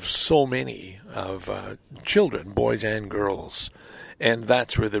of so many of children, boys and girls. And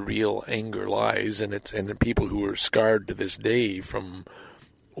that's where the real anger lies, and the people who are scarred to this day from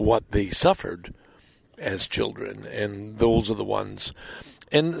what they suffered as children, and those are the ones.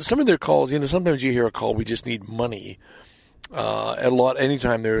 And some of their calls, sometimes you hear a call, we just need money.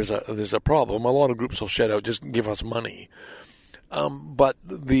 Anytime there's a problem, a lot of groups will shout out, just give us money. But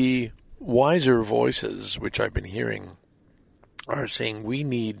the wiser voices, which I've been hearing, are saying we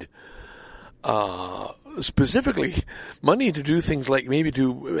need specifically money to do things like maybe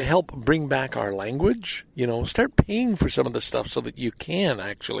to help bring back our language, start paying for some of the stuff so that you can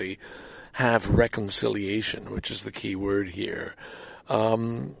actually have reconciliation, which is the key word here.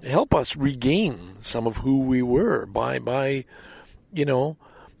 Help us regain some of who we were by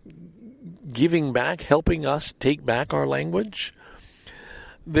giving back, helping us take back our language.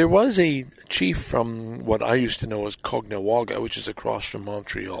 There was a chief from what I used to know as Caughnawaga, which is across from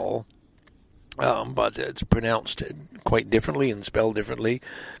Montreal, but it's pronounced quite differently and spelled differently.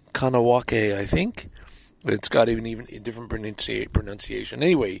 Kanawake, I think. It's got even a different pronunciation.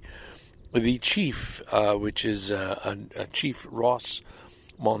 Anyway, the chief, which is a Chief Ross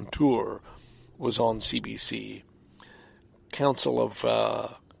Montour, was on CBC, Council of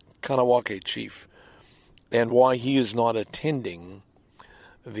Kanawake Chief, and why he is not attending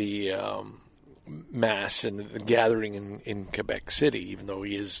the Mass and the gathering in Quebec City, even though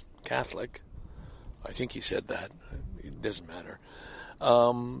he is Catholic. I think he said that. It doesn't matter.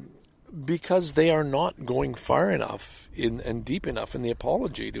 Because they are not going far enough and deep enough in the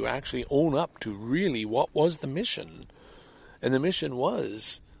apology to actually own up to really what was the mission. And the mission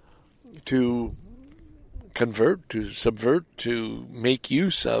was to convert, to subvert, to make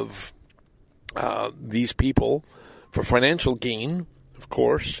use of these people for financial gain, of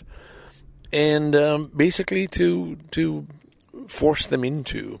course, and basically to force them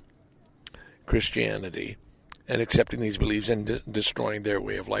into Christianity and accepting these beliefs and destroying their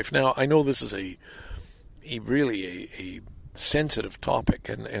way of life. Now, I know this is a really sensitive topic,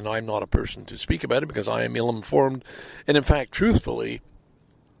 and I'm not a person to speak about it because I am ill-informed. And in fact, truthfully,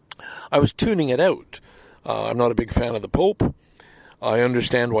 I was tuning it out. I'm not a big fan of the Pope. I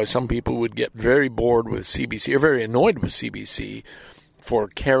understand why some people would get very bored with CBC or very annoyed with CBC for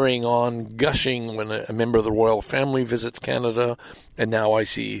carrying on gushing when a member of the royal family visits Canada, and now I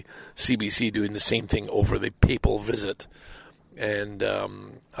see CBC doing the same thing over the papal visit. And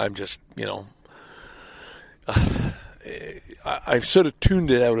I'm just, I've sort of tuned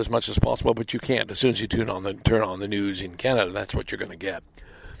it out as much as possible, but you can't. As soon as you turn on the news in Canada, that's what you're going to get.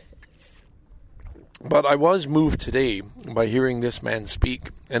 But I was moved today by hearing this man speak,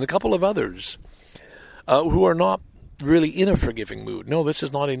 and a couple of others who are not really in a forgiving mood. No, this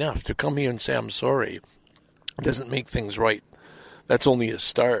is not enough. To come here and say, I'm sorry, doesn't make things right. That's only a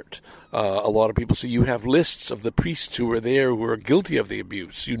start. A lot of people say you have lists of the priests who were there who are guilty of the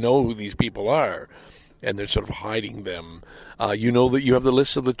abuse. You know who these people are, and they're sort of hiding them. You know that you have the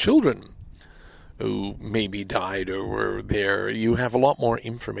list of the children who maybe died or were there. You have a lot more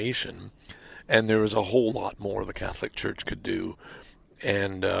information, and there is a whole lot more the Catholic Church could do.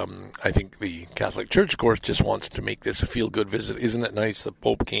 And I think the Catholic Church, of course, just wants to make this a feel-good visit. Isn't it nice the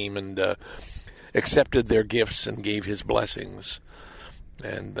Pope came and accepted their gifts and gave his blessings?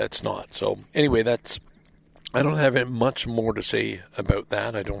 And that's not. So anyway, I don't have much more to say about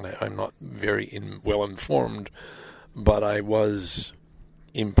that. I'm not very well informed, but I was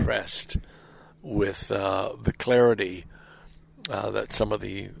impressed with the clarity that some of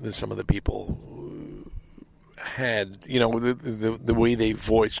the people had, the way they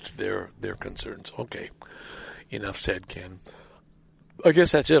voiced their concerns. Okay, enough said, Ken. I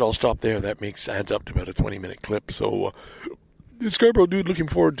guess that's it. I'll stop there. That adds up to about a 20-minute clip. So Scarborough Dude, looking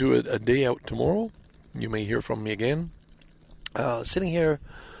forward to a day out tomorrow. You may hear from me again. Sitting here,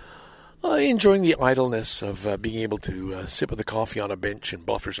 enjoying the idleness of being able to sip with a coffee on a bench in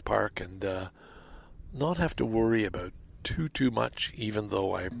Buffers Park and not have to worry about too much, even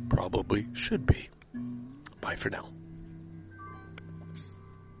though I probably should be. Bye for now.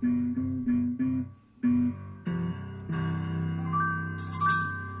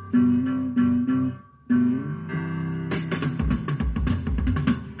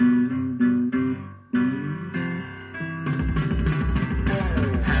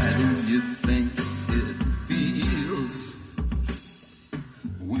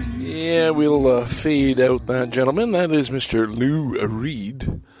 Yeah, we'll fade out that gentleman. That is Mr. Lou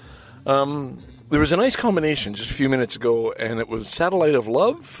Reed. There was a nice combination just a few minutes ago, and it was Satellite of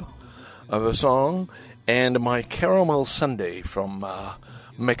Love, the song, and My Caramel Sundae from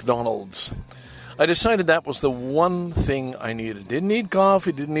McDonald's. I decided that was the one thing I needed. Didn't need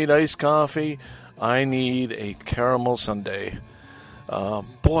coffee, didn't need iced coffee. I need a caramel sundae.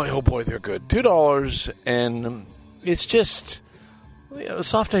 Boy, oh boy, they're good. $2, and it's just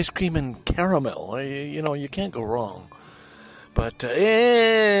soft ice cream and caramel. You can't go wrong. But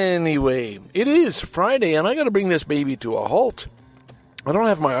anyway, it is Friday, and I got to bring this baby to a halt. I don't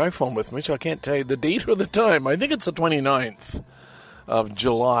have my iPhone with me, so I can't tell you the date or the time. I think it's the 29th of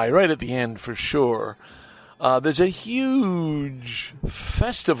July, right at the end for sure. There's a huge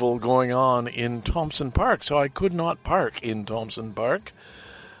festival going on in Thompson Park, so I could not park in Thompson Park.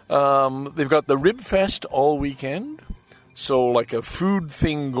 They've got the Rib Fest all weekend, so like a food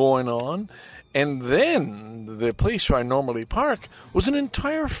thing going on. And then the place where I normally park was an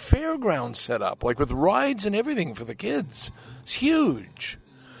entire fairground set up, like with rides and everything for the kids. It's huge.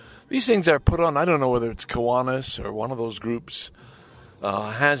 These things are put on, I don't know whether it's Kiwanis or one of those groups,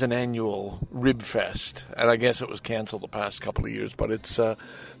 has an annual Rib Fest. And I guess it was canceled the past couple of years, but it's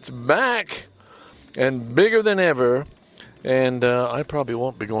back and bigger than ever. And I probably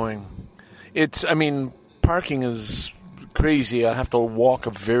won't be going. Parking is crazy. I have to walk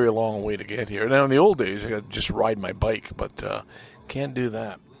a very long way to get here. Now, in the old days, I could just ride my bike, but can't do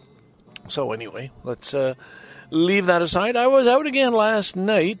that. So anyway, let's leave that aside. I was out again last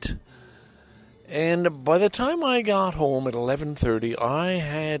night, and by the time I got home at 11:30, I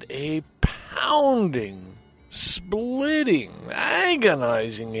had a pounding, splitting,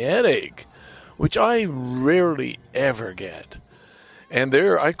 agonizing headache, which I rarely ever get. And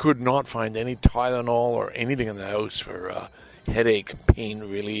there, I could not find any Tylenol or anything in the house for headache pain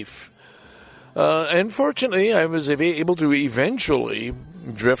relief. And fortunately, I was able to eventually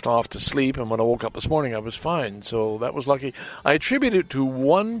drift off to sleep, and when I woke up this morning, I was fine. So that was lucky. I attribute it to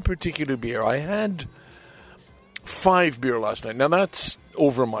one particular beer. I had 5 beer last night. Now, that's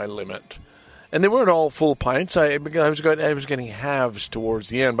over my limit. And they weren't all full pints. I was getting halves towards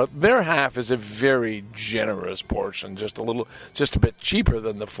the end, but their half is a very generous portion, just a bit cheaper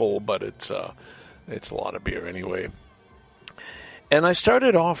than the full, but it's a lot of beer anyway. And I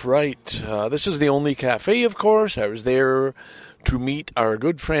started off right. This is the only cafe, of course. I was there to meet our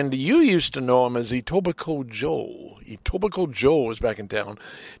good friend. You used to know him as Etobicoke Joe. Etobicoke Joe was back in town.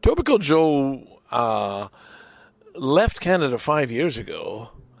 Etobicoke Joe left Canada 5 years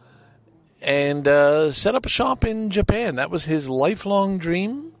ago and set up a shop in Japan. That was his lifelong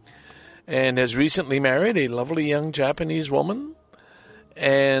dream, and has recently married a lovely young Japanese woman,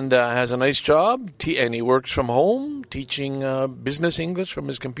 and has a nice job, and he works from home, teaching business English from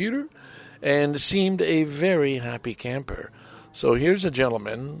his computer, and seemed a very happy camper. So here's a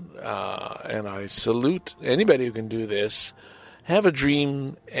gentleman, and I salute anybody who can do this, have a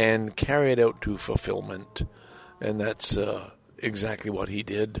dream and carry it out to fulfillment, and that's exactly what he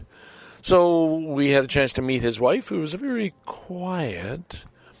did. So we had a chance to meet his wife, who was very quiet,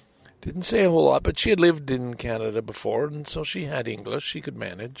 didn't say a whole lot, but she had lived in Canada before, and so she had English. She could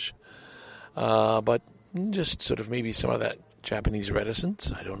manage. But just sort of maybe some of that Japanese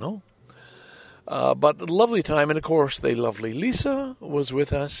reticence, I don't know. But a lovely time, and of course the lovely Lisa was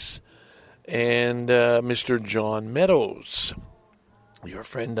with us, and Mr. John Meadows, your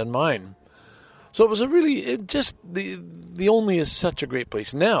friend and mine. So it was the Only is such a great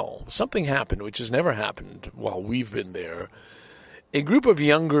place. Now, something happened which has never happened while we've been there. A group of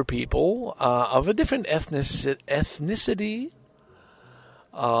younger people of a different ethnicity,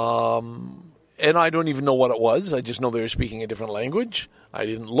 and I don't even know what it was. I just know they were speaking a different language. I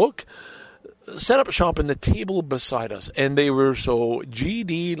didn't look. Set up a shop in the table beside us, and they were so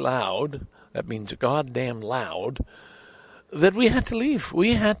GD loud, that means goddamn loud, that we had to leave.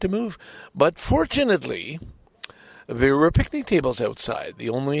 We had to move. But fortunately, there were picnic tables outside. The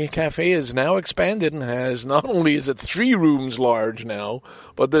Only Cafe is now expanded and has, not only is it 3 rooms large now,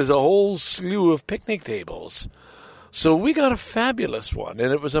 but there's a whole slew of picnic tables. So we got a fabulous one,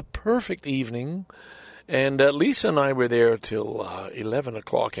 and it was a perfect evening. And Lisa and I were there till 11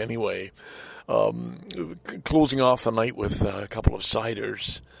 o'clock anyway, closing off the night with a couple of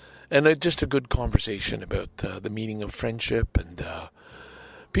ciders. And just a good conversation about the meaning of friendship and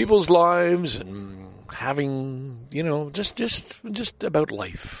people's lives and having, just about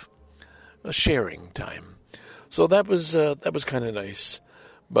life, a sharing time. So that was kind of nice.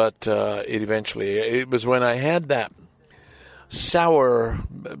 But it was when I had that sour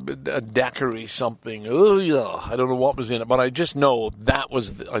daiquiri something. Oh, yeah, I don't know what was in it, but I just know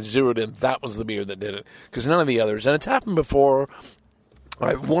I zeroed in. That was the beer that did it, because none of the others. And it's happened before.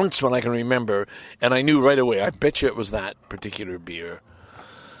 Once when I can remember, and I knew right away. I bet you it was that particular beer.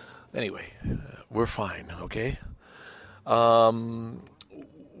 Anyway, we're fine, okay? I'm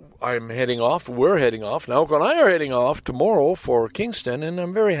heading off. We're heading off. Naoko and I are heading off tomorrow for Kingston, and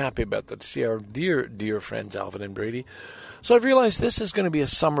I'm very happy about that, to see our dear, dear friends Alvin and Brady. So I've realized this is going to be a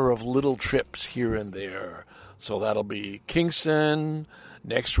summer of little trips here and there. So that'll be Kingston.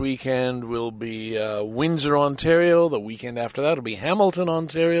 Next weekend will be Windsor, Ontario. The weekend after that will be Hamilton,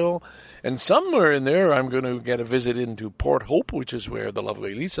 Ontario. And somewhere in there, I'm going to get a visit into Port Hope, which is where the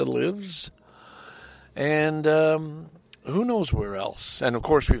lovely Lisa lives. And who knows where else. And, of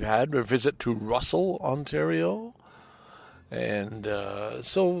course, we've had a visit to Russell, Ontario. And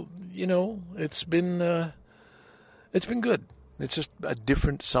so, it's been good. It's just a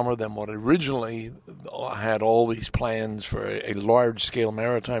different summer than what originally I had all these plans for a large-scale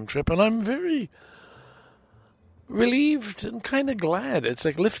maritime trip. And I'm very relieved and kind of glad. It's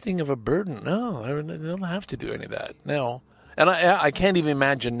like lifting of a burden. No, I don't have to do any of that now. And I can't even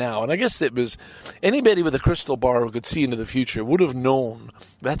imagine now. And I guess it was anybody with a crystal ball who could see into the future would have known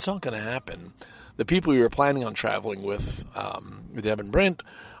that's not going to happen. The people you were planning on traveling with Deb and Brent,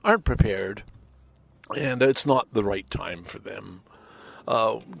 aren't prepared. And it's not the right time for them.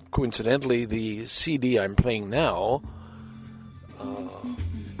 Coincidentally, the CD I'm playing now...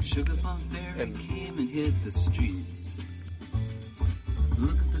 Sugar Plum Fairy came and hit the streets,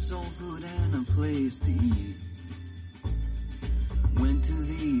 looking for soul food and a place to eat. Went to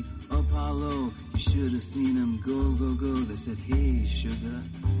the Apollo, you should have seen them go, go, go. They said, hey, sugar,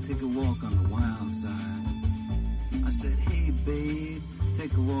 take a walk on the wild side. I said, hey, babe,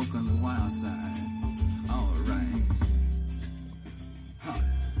 take a walk on the wild side. All right.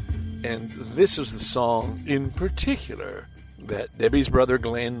 And this is the song in particular that Debbie's brother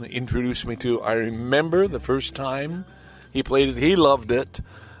Glenn introduced me to. I remember the first time he played it, he loved it,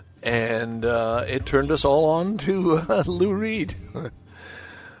 and it turned us all on to Lou Reed.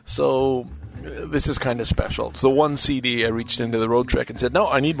 So this is kind of special. It's the one CD I reached into the Road Trek and said, no,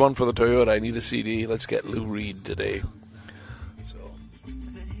 I need one for the Toyota. I need a CD. Let's get Lou Reed today.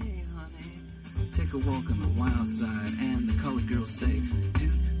 Take a walk on the wild side, and the colored girls say, do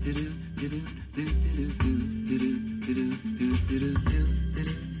do do do do do do do do do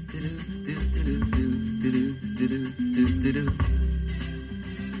do do do.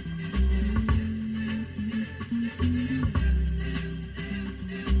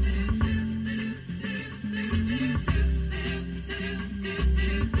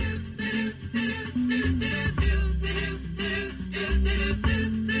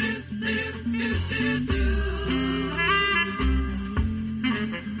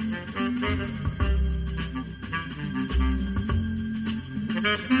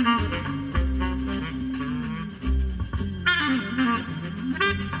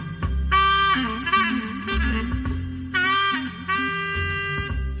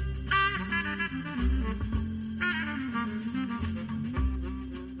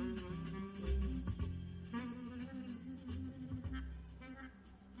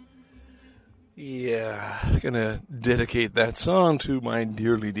 Gonna dedicate that song to my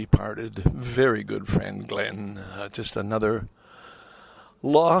dearly departed, very good friend Glenn. Just another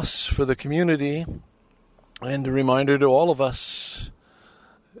loss for the community, and a reminder to all of us: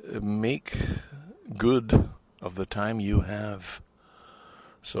 make good of the time you have.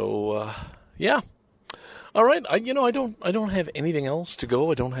 So, yeah. All right, I don't have anything else to go.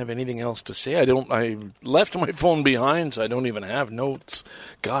 I don't have anything else to say. I left my phone behind, so I don't even have notes.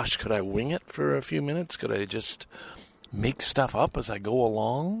 Gosh, could I wing it for a few minutes? Could I just make stuff up as I go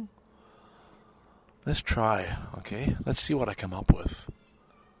along? Let's try, okay? Let's see what I come up with.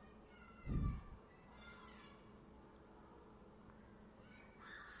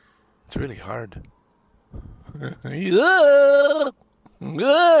 It's really hard.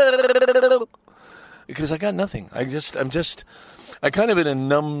 because I got nothing. I'm kind of in a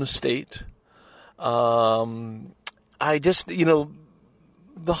numb state. I just,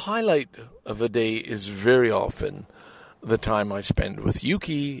 the highlight of the day is very often the time I spend with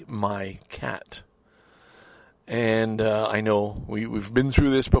Yuki, my cat. And I know we've been through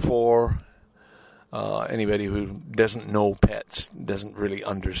this before. Anybody who doesn't know pets doesn't really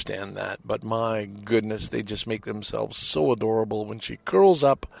understand that. But my goodness, they just make themselves so adorable when she curls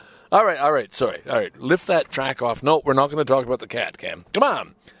up. All right, sorry. All right, lift that track off. No, we're not going to talk about the cat, Cam. Come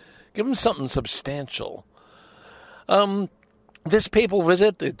on. Give him something substantial. This papal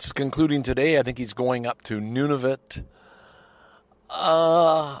visit, it's concluding today. I think he's going up to Nunavut.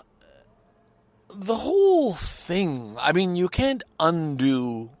 The whole thing, I mean, you can't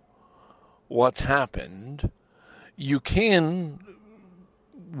undo what's happened. You can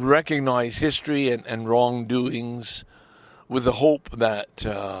recognize history and wrongdoings with the hope that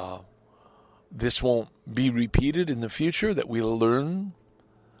this won't be repeated in the future, that we'll learn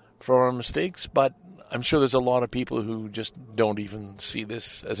from our mistakes. But I'm sure there's a lot of people who just don't even see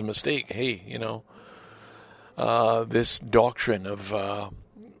this as a mistake. Hey, this doctrine of,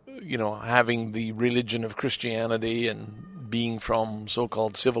 having the religion of Christianity and being from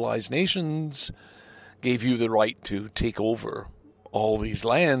so-called civilized nations gave you the right to take over all these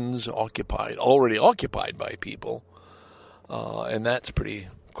lands already occupied by people. And that's pretty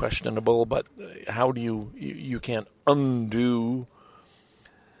questionable, but how do you can't undo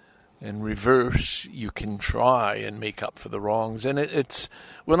and reverse. You can try and make up for the wrongs. And it's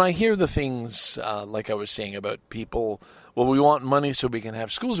when I hear the things, like I was saying about people, well, we want money so we can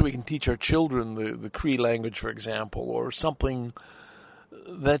have schools, we can teach our children the Cree language, for example, or something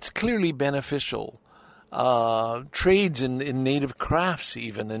that's clearly beneficial. Trades in native crafts,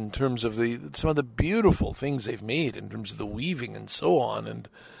 even in terms of some of the beautiful things they've made in terms of the weaving and so on,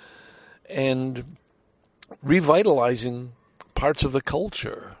 and revitalizing parts of the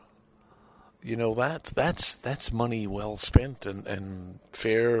culture. That's money well spent and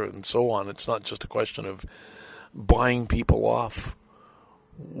fair and so on. It's not just a question of buying people off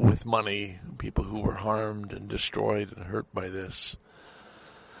with money, people who were harmed and destroyed and hurt by this.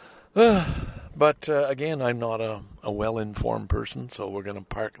 But again, I'm not a well-informed person, so we're going to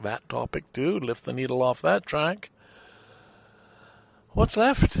park that topic too, lift the needle off that track. What's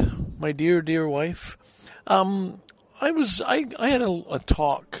left, my dear, dear wife? I had a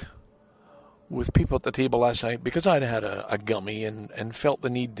talk with people at the table last night because I'd had a gummy and felt the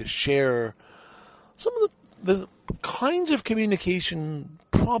need to share some of the kinds of communication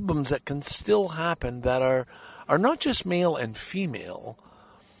problems that can still happen that are not just male and female,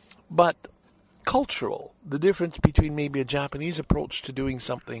 but cultural. The difference between maybe a Japanese approach to doing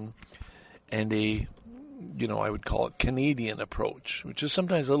something and I would call it Canadian approach, which is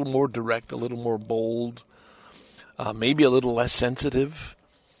sometimes a little more direct, a little more bold, maybe a little less sensitive.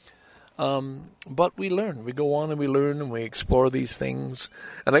 But we learn. We go on and we learn and we explore these things.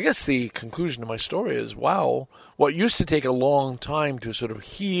 And I guess the conclusion of my story is, wow, what used to take a long time to sort of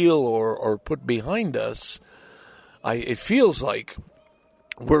heal or put behind us, it feels like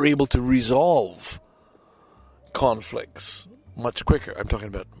we're able to resolve conflicts much quicker. I'm talking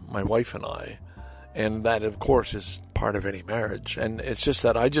about my wife and I. And that, of course, is part of any marriage. And it's just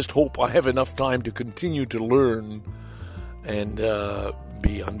that I just hope I have enough time to continue to learn and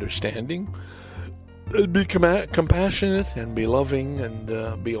be understanding, be compassionate, and be loving,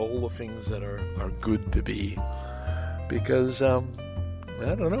 and be all the things that are good to be. Because, I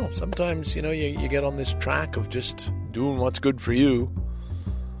don't know, sometimes, you get on this track of just doing what's good for you.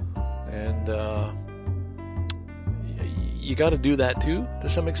 And you got to do that too, to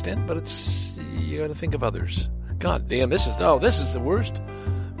some extent, but you got to think of others. God damn, this is the worst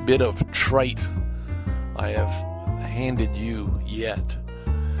bit of trite I have handed you yet.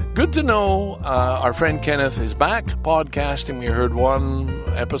 Good to know our friend Kenneth is back podcasting. We heard one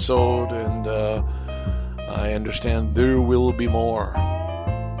episode, and I understand there will be more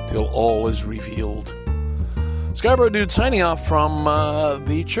till all is revealed. Scarborough Dude signing off from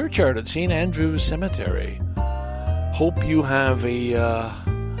the churchyard at St. Andrew's Cemetery. Hope you have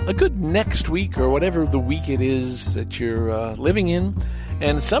a good next week, or whatever the week it is that you're living in.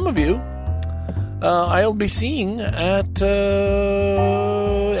 And some of you I'll be seeing at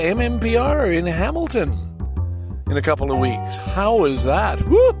MMPR in Hamilton in a couple of weeks. How is that?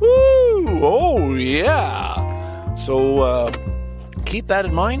 Woohoo! Oh, yeah! So keep that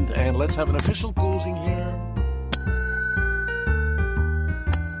in mind, and let's have an official closing here.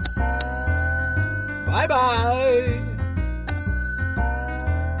 Bye-bye!